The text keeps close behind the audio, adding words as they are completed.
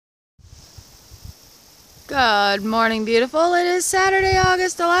Good morning, beautiful. It is Saturday,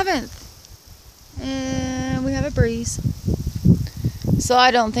 August 11th. And we have a breeze. So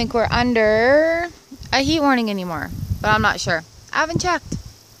I don't think we're under a heat warning anymore. But I'm not sure. I haven't checked.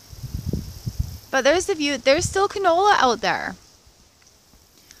 But there's the view. There's still canola out there.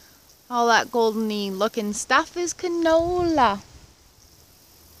 All that golden-y looking stuff is canola.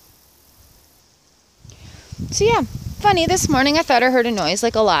 So yeah, funny, this morning I thought I heard a noise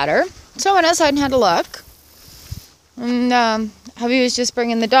like a ladder. So I went outside and had a look. And hubby was just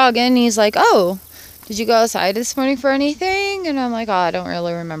bringing the dog in. And he's like, "Oh, did you go outside this morning for anything?" And I'm like, "Oh, I don't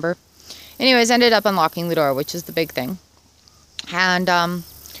really remember." Anyways, ended up unlocking the door, which is the big thing. And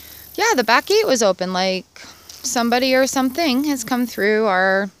yeah, the back gate was open. Like somebody or something has come through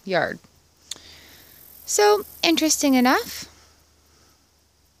our yard. So interesting enough.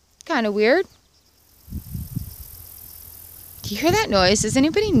 Kind of weird. Do you hear that noise? Does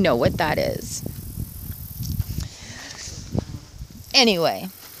anybody know what that is? Anyway.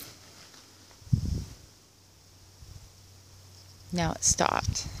 Now it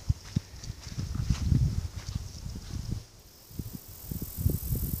stopped.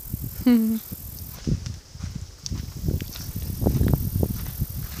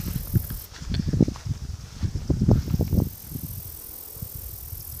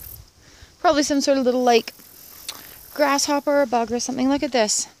 Probably some sort of little like grasshopper or bug or something. Look at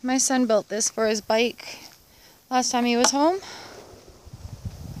this. My son built this for his bike last time he was home.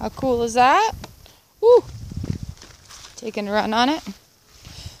 How cool is that? Woo! Taking a run on it.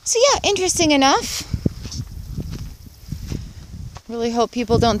 So yeah, interesting enough. Really hope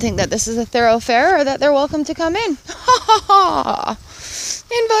people don't think that this is a thoroughfare or that they're welcome to come in. Ha ha ha!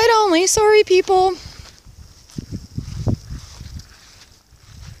 Invite only. Sorry, people.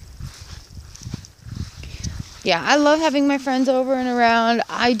 Yeah, I love having my friends over and around.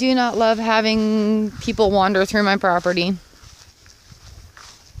 I do not love having people wander through my property.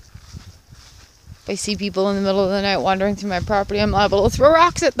 If I see people in the middle of the night wandering through my property, I'm liable to throw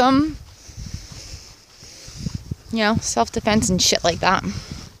rocks at them. You know, self-defense and shit like that.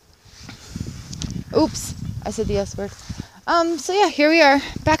 Oops, I said the S word. So yeah, here we are,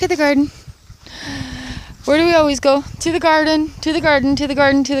 back at the garden. Where do we always go? To the garden, to the garden, to the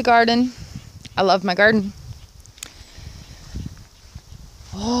garden, to the garden. I love my garden.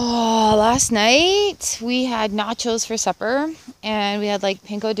 Oh, last night we had nachos for supper, and we had like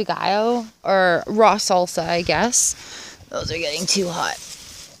pico de gallo, or raw salsa, I guess. Those are getting too hot.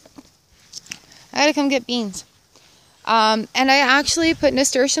 I gotta come get beans. And I actually put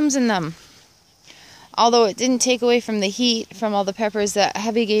nasturtiums in them. Although it didn't take away from the heat from all the peppers that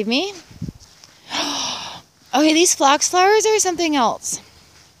hubby gave me. Okay, these flax flowers are something else.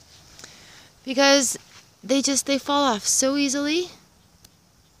 Because they fall off so easily.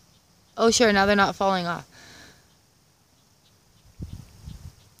 Oh, sure, now they're not falling off.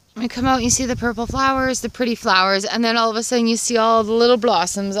 You come out and you see the purple flowers, the pretty flowers, and then all of a sudden you see all the little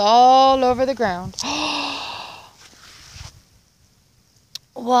blossoms all over the ground.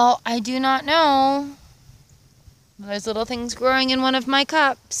 Well, I do not know. There's little things growing in one of my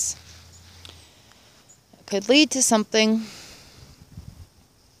cups. It could lead to something.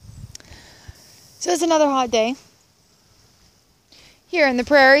 So it's another hot day. Here in the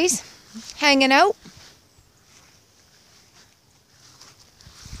prairies. Hanging out.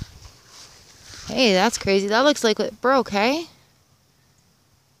 Hey, that's crazy. That looks like it broke, hey?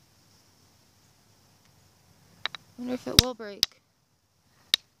 Wonder if it will break.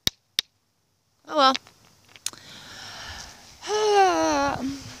 Oh well.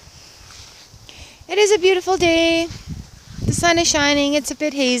 It is a beautiful day. The sun is shining. It's a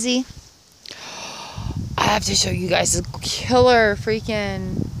bit hazy. I have to show you guys this killer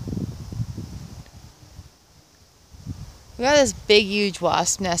freaking... We got this big, huge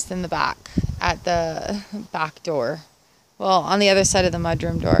wasp nest in the back, at the back door. Well, on the other side of the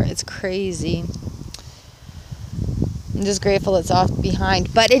mudroom door. It's crazy. I'm just grateful it's off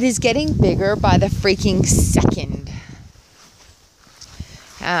behind. But it is getting bigger by the freaking second.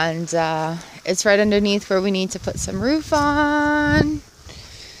 And it's right underneath where we need to put some roof on.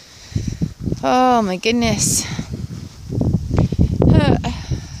 Oh my goodness.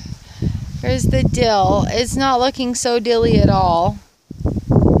 There's the dill. It's not looking so dilly at all.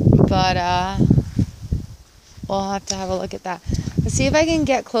 But we'll have to have a look at that. Let's see if I can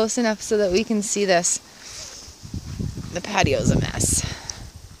get close enough so that we can see this. The patio's a mess.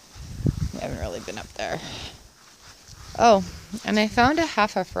 We haven't really been up there. Oh, and I found a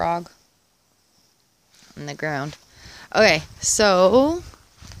half a frog on the ground. Okay, so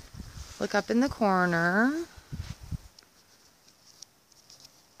look up in the corner.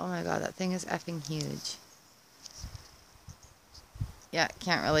 Oh my god, that thing is effing huge. Yeah,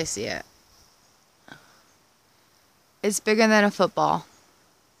 can't really see it. It's bigger than a football.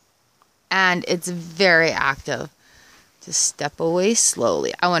 And it's very active. Just step away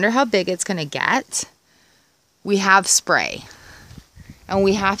slowly. I wonder how big it's going to get. We have spray. And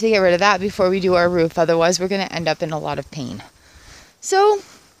we have to get rid of that before we do our roof. Otherwise, we're going to end up in a lot of pain. So,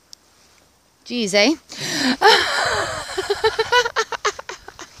 geez, eh?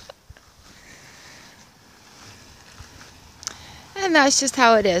 And that's just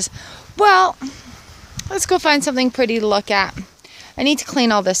how it is. Well, let's go find something pretty to look at. I need to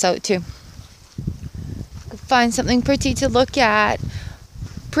clean all this out too. Find something pretty to look at.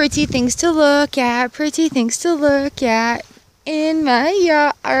 Pretty things to look at. Pretty things to look at in my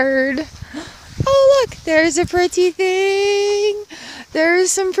yard. Oh, look, there's a pretty thing.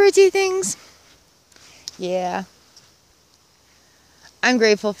 There's some pretty things. Yeah. I'm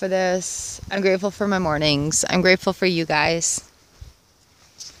grateful for this. I'm grateful for my mornings. I'm grateful for you guys.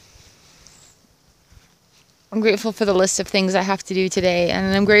 I'm grateful for the list of things I have to do today,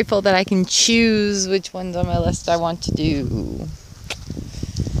 and I'm grateful that I can choose which ones on my list I want to do.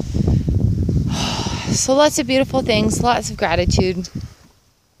 So lots of beautiful things, lots of gratitude.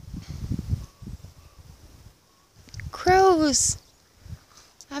 Crows.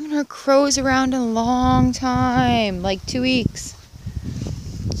 I haven't heard crows around in a long time, like 2 weeks.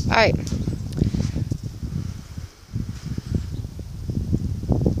 Alright.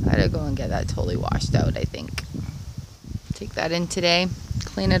 I gotta go and get that totally washed out, I think. Take that in today,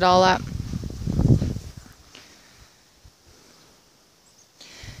 clean it all up.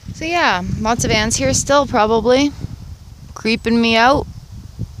 So yeah, lots of ants here still probably. Creeping me out.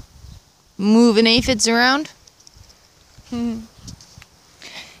 Moving aphids around.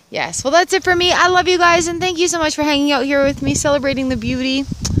 Yes, well that's it for me. I love you guys and thank you so much for hanging out here with me, celebrating the beauty.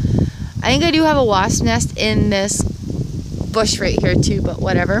 I think I do have a wasp nest in this bush right here too, but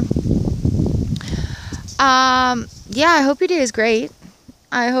whatever. Yeah, I hope your day is great.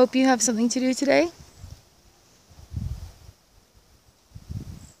 I hope you have something to do today.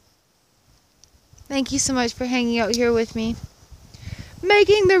 Thank you so much for hanging out here with me.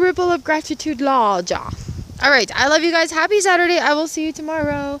 Making the ripple of gratitude larger. Alright, I love you guys. Happy Saturday. I will see you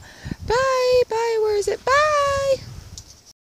tomorrow. Bye. Bye. Where is it? Bye.